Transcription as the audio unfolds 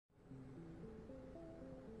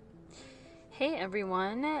Hey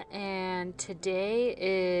everyone, and today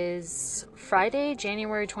is Friday,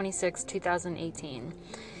 January 26, 2018.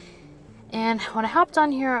 And when I hopped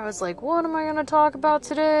on here, I was like, what am I going to talk about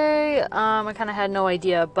today? I kind of had no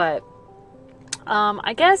idea, but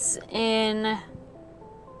I guess as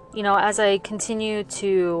I continue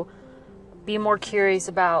to be more curious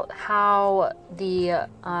about how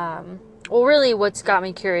really what's got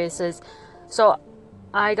me curious is, so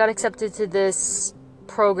I got accepted to this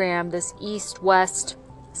program, this East-West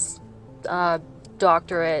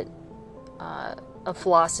doctorate of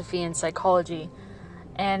philosophy and psychology.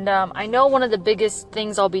 And I know one of the biggest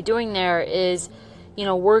things I'll be doing there is,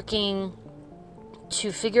 working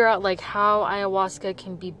to figure out like how ayahuasca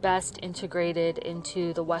can be best integrated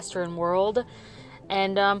into the Western world.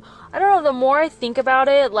 And I don't know, the more I think about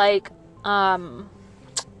it,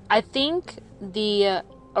 I think the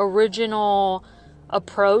original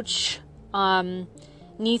approach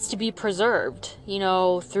needs to be preserved,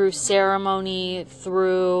 through ceremony,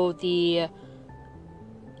 through the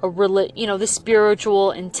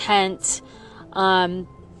spiritual intent,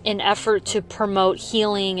 in effort to promote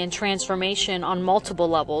healing and transformation on multiple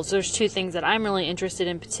levels. There's two things that I'm really interested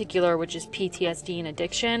in particular, which is PTSD and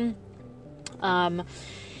addiction. But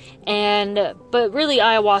really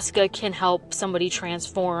ayahuasca can help somebody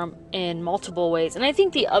transform in multiple ways. And I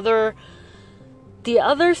think the other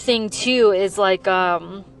thing too is I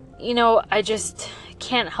just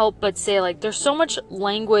can't help but say, there's so much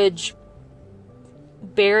language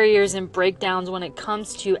barriers and breakdowns when it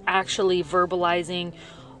comes to actually verbalizing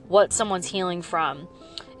what someone's healing from.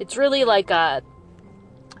 It's really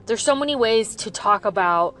there's so many ways to talk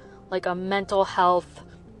about a mental health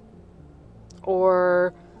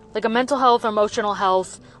or emotional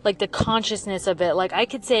health, the consciousness of it. I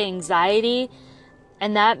could say anxiety,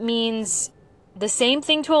 and that means the same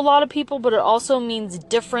thing to a lot of people, but it also means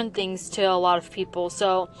different things to a lot of people.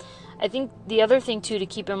 So I think the other thing too to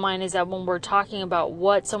keep in mind is that when we're talking about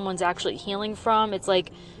what someone's actually healing from, it's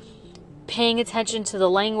paying attention to the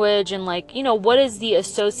language and what is the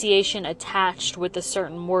association attached with a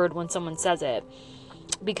certain word when someone says it.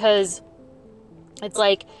 Because it's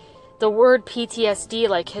the word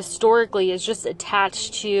PTSD, historically, is just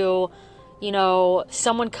attached to,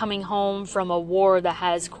 someone coming home from a war that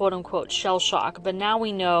has quote unquote shell shock. But now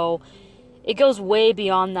we know it goes way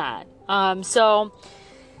beyond that. And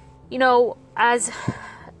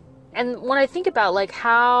when I think about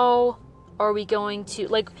how are we going to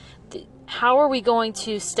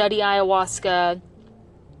study ayahuasca?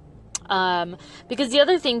 Because the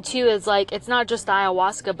other thing too is it's not just the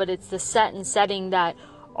ayahuasca, but it's the set and setting that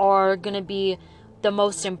are going to be the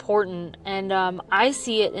most important. And I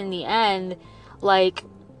see it in the end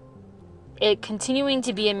it continuing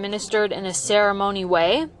to be administered in a ceremony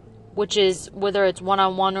way, which is whether it's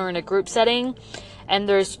one-on-one or in a group setting, and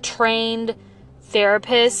there's trained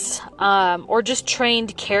therapists or just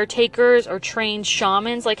trained caretakers or trained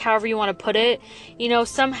shamans, however you want to put it.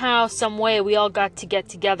 Somehow, some way, we all got to get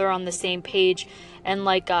together on the same page. And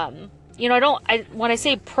when I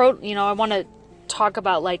say I want to talk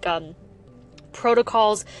about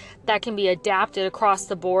protocols that can be adapted across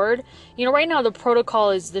the board. Right now the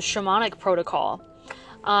protocol is the shamanic protocol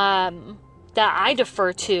that I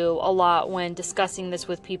defer to a lot when discussing this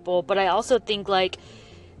with people, but I also think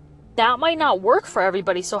that might not work for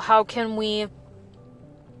everybody. So how can we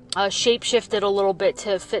shapeshift it a little bit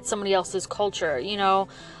to fit somebody else's culture,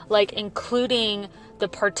 including the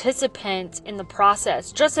participant in the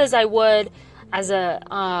process, just as I would as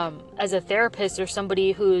a therapist or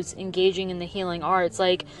somebody who's engaging in the healing arts.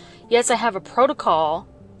 Yes, I have a protocol.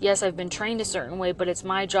 Yes, I've been trained a certain way, but it's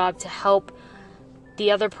my job to help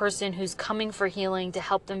the other person who's coming for healing, to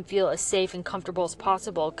help them feel as safe and comfortable as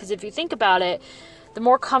possible. Because if you think about it, the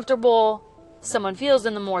more comfortable someone feels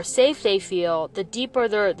and the more safe they feel, the deeper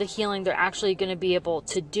the healing they're actually going to be able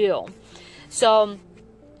to do. So,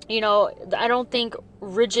 I don't think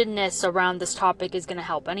rigidness around this topic is going to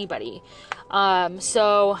help anybody. But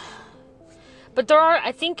there are,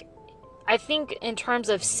 I think in terms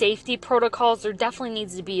of safety protocols, there definitely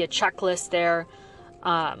needs to be a checklist there.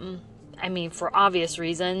 For obvious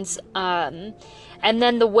reasons. And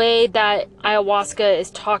then the way that ayahuasca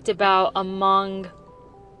is talked about among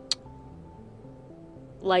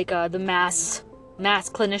the mass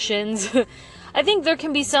clinicians, I think there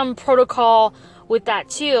can be some protocol with that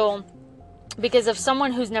too, because if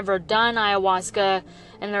someone who's never done ayahuasca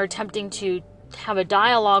and they're attempting to have a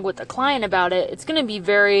dialogue with the client about it, it's going to be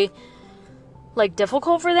very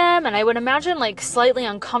difficult for them, and I would imagine slightly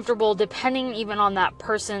uncomfortable, depending even on that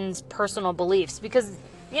person's personal beliefs. Because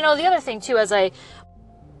the other thing too, as I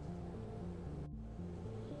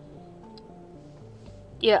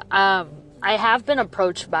Yeah, I have been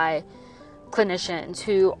approached by clinicians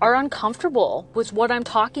who are uncomfortable with what I'm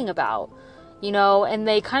talking about, and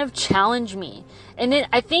they kind of challenge me. And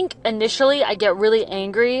I think initially I get really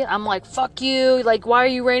angry. I'm like, fuck you, like, why are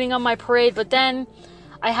you raining on my parade? But then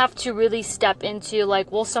I have to really step into,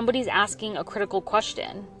 like, well, somebody's asking a critical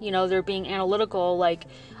question, they're being analytical. Like,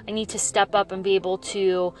 I need to step up and be able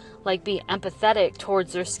to, like, be empathetic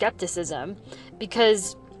towards their skepticism,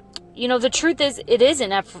 because the truth is, it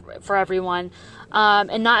isn't for everyone,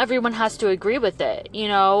 and not everyone has to agree with it.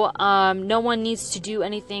 No one needs to do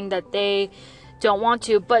anything that they don't want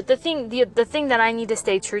to. But the thing that I need to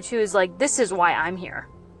stay true to is, like, this is why I'm here.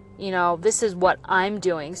 This is what I'm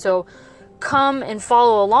doing. So come and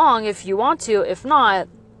follow along if you want to. If not,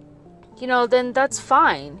 then that's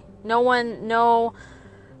fine. No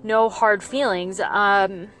hard feelings.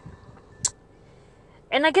 And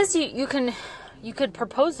I guess you could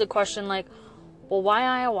propose the question, like, well, why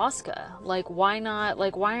ayahuasca? Like, why not?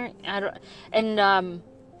 Like, why aren't I don't? And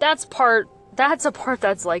that's a part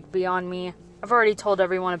that's, like, beyond me. I've already told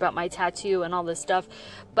everyone about my tattoo and all this stuff,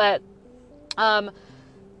 but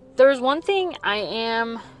there's one thing I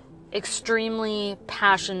am extremely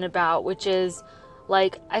passionate about, which is,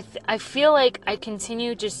 like, I feel like I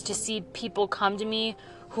continue just to see people come to me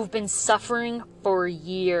who've been suffering for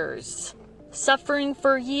years.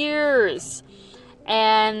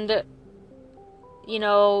 And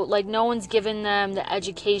like, no one's given them the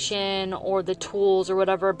education or the tools or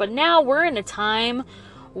whatever. But now we're in a time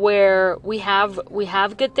where we have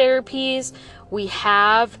good therapies, we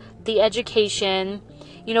have the education,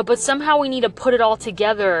 but somehow we need to put it all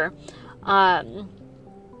together,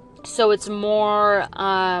 so it's more,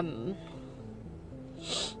 I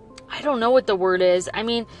don't know what the word is. I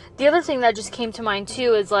mean, the other thing that just came to mind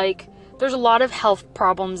too is, like, there's a lot of health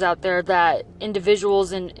problems out there that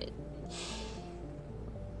individuals, and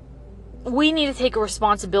we need to take a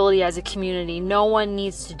responsibility as a community. No one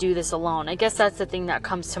needs to do this alone. I guess that's the thing that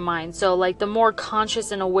comes to mind. So, like, the more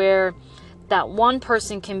conscious and aware that one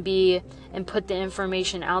person can be and put the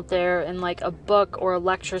information out there in, like, a book or a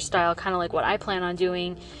lecture style, kind of like what I plan on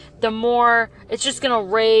doing, the more it's just going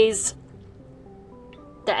to raise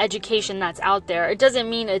the education that's out there. It doesn't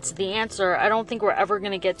mean it's the answer. I don't think we're ever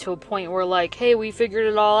going to get to a point where, like, hey, we figured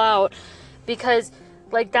it all out, because,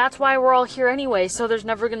 like, that's why we're all here anyway. So there's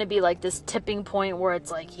never going to be, like, this tipping point where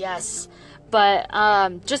it's like, yes. But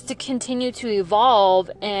just to continue to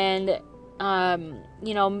evolve. And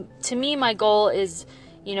to me, my goal is,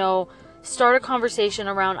 start a conversation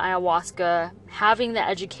around ayahuasca, having the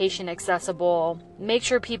education accessible, make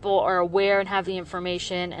sure people are aware and have the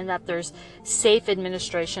information, and that there's safe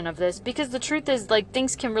administration of this. Because the truth is, like,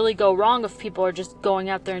 things can really go wrong if people are just going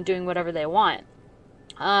out there and doing whatever they want.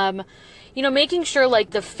 Making sure,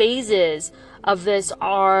 like, the phases of this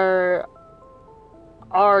are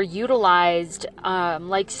utilized,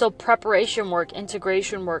 so preparation work,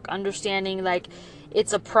 integration work, understanding, like,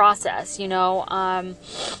 it's a process, I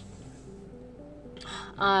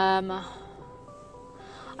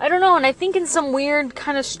don't know. And I think in some weird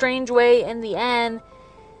kind of strange way, in the end,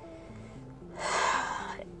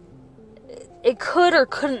 it could or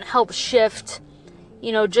couldn't help shift,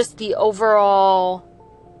 just the overall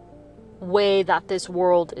way that this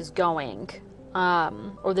world is going,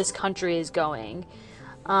 or this country is going.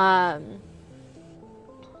 I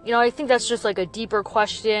think that's just, like, a deeper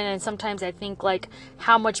question. And sometimes I think, like,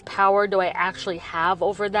 how much power do I actually have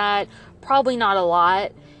over that? Probably not a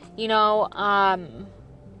lot,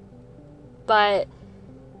 but,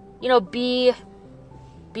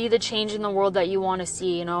 be the change in the world that you want to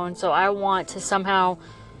see, and so I want to somehow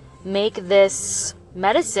make this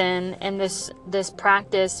medicine and this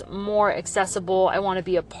practice more accessible. I want to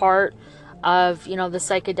be a part of, the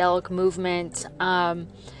psychedelic movement.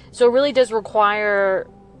 So it really does require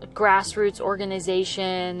grassroots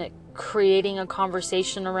organization, creating a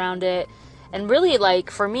conversation around it. And really,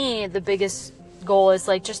 like, for me, the biggest goal is,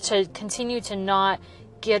 like, just to continue to not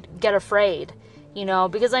get afraid,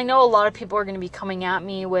 because I know a lot of people are going to be coming at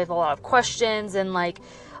me with a lot of questions and, like,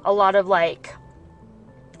 a lot of, like,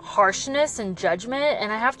 harshness and judgment.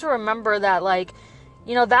 And I have to remember that, like,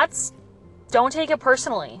 don't take it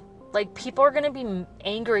personally. Like, people are going to be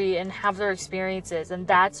angry and have their experiences, and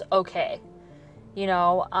that's okay.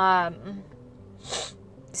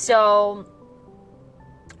 So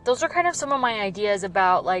those are kind of some of my ideas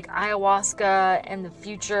about, like, ayahuasca and the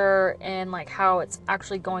future, and, like, how it's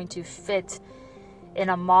actually going to fit in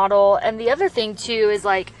a model. And the other thing too is,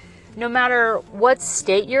 like, no matter what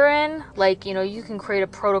state you're in, like, you can create a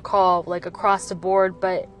protocol, like, across the board,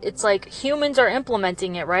 but it's like humans are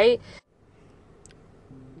implementing it, right?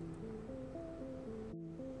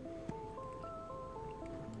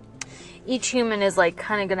 each human is like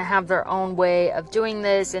kind of going to have their own way of doing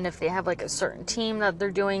this. And if they have like a certain team that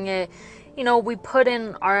they're doing it, you know, we put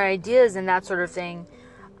in our ideas and that sort of thing.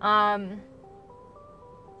 I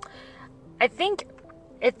think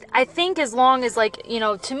as long as, like, you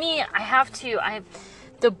know, to me,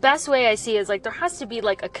 the best way I see is like there has to be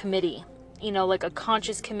like a committee, you know, like a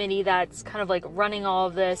conscious committee that's kind of like running all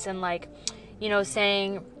of this and like, you know,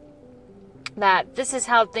 saying that this is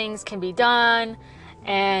how things can be done,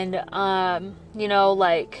 and you know,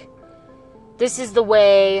 like this is the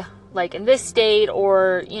way, like in this state,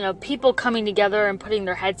 or, you know, people coming together and putting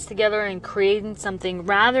their heads together and creating something,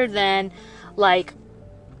 rather than like,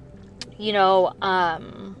 you know,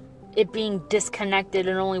 it being disconnected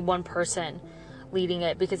and only one person leading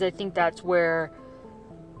it, because I think that's where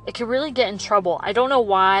it can really get in trouble. I don't know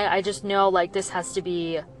why, I just know like this has to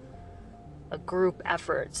be a group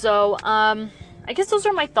effort. So I guess those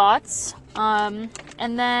are my thoughts, and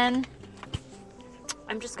then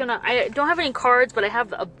I don't have any cards, but I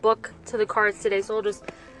have a book to the cards today, so I'll just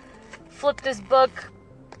flip this book,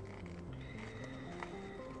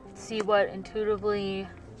 see what intuitively.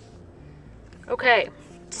 Okay,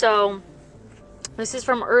 so this is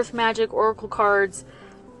from Earth Magic Oracle Cards.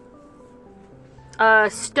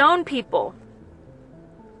 Stone people.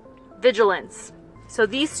 Vigilance. So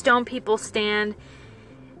these stone people stand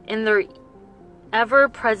in their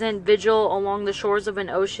ever-present vigil along the shores of an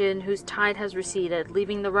ocean whose tide has receded,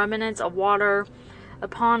 leaving the remnants of water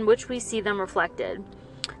upon which we see them reflected.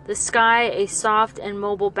 The sky, a soft and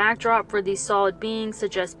mobile backdrop for these solid beings,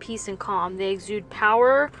 suggests peace and calm. They exude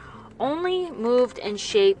power, only moved and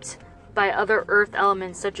shaped by other earth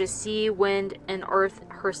elements such as sea, wind, and earth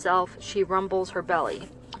herself. She rumbles her belly.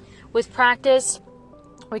 With practice,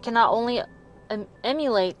 we can not only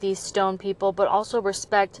emulate these stone people, but also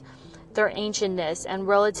respect their ancientness and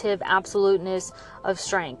relative absoluteness of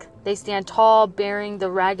strength. They stand tall, bearing the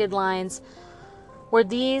ragged lines where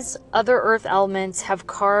these other earth elements have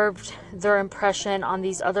carved their impression on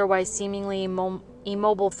these otherwise seemingly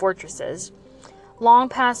immobile fortresses. Long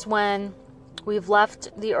past when we've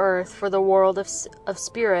left the earth for the world of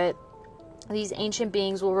spirit, these ancient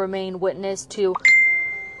beings will remain witness to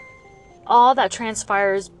all that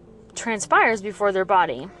transpires before their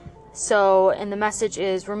body. So, and the message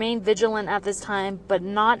is, remain vigilant at this time, but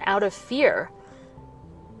not out of fear.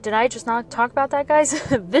 Did I just not talk about that, guys?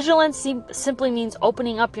 Vigilance simply means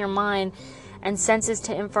opening up your mind and senses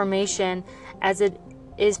to information as it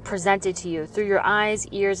is presented to you through your eyes,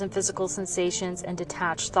 ears, and physical sensations and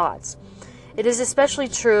detached thoughts. It is especially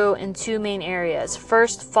true in two main areas.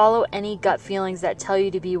 First, follow any gut feelings that tell you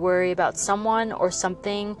to be worried about someone or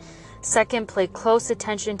something. Second, pay close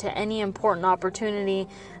attention to any important opportunity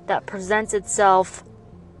that presents itself,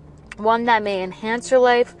 one that may enhance your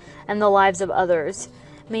life and the lives of others.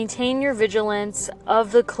 Maintain your vigilance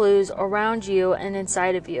of the clues around you and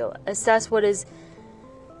inside of you. Assess what is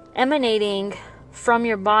emanating from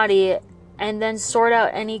your body, and then sort out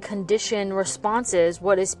any conditioned responses,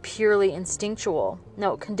 what is purely instinctual.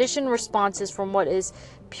 No, conditioned responses from what is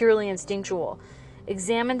purely instinctual.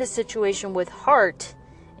 Examine the situation with heart,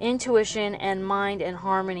 intuition, and mind in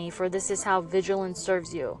harmony, for this is how vigilance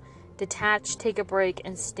serves you. Detach, take a break,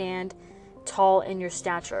 and stand tall in your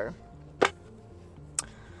stature.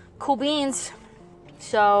 Cool beans.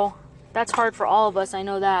 So that's hard for all of us, I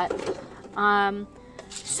know that.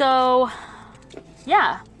 So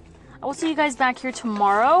yeah, I will see you guys back here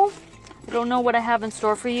tomorrow. I don't know what I have in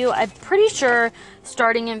store for you. I'm pretty sure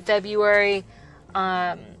starting in February,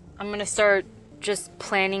 I'm going to start just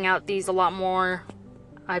planning out these a lot more.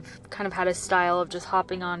 I've kind of had a style of just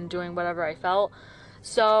hopping on and doing whatever I felt.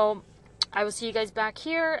 So I will see you guys back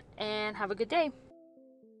here, and have a good day.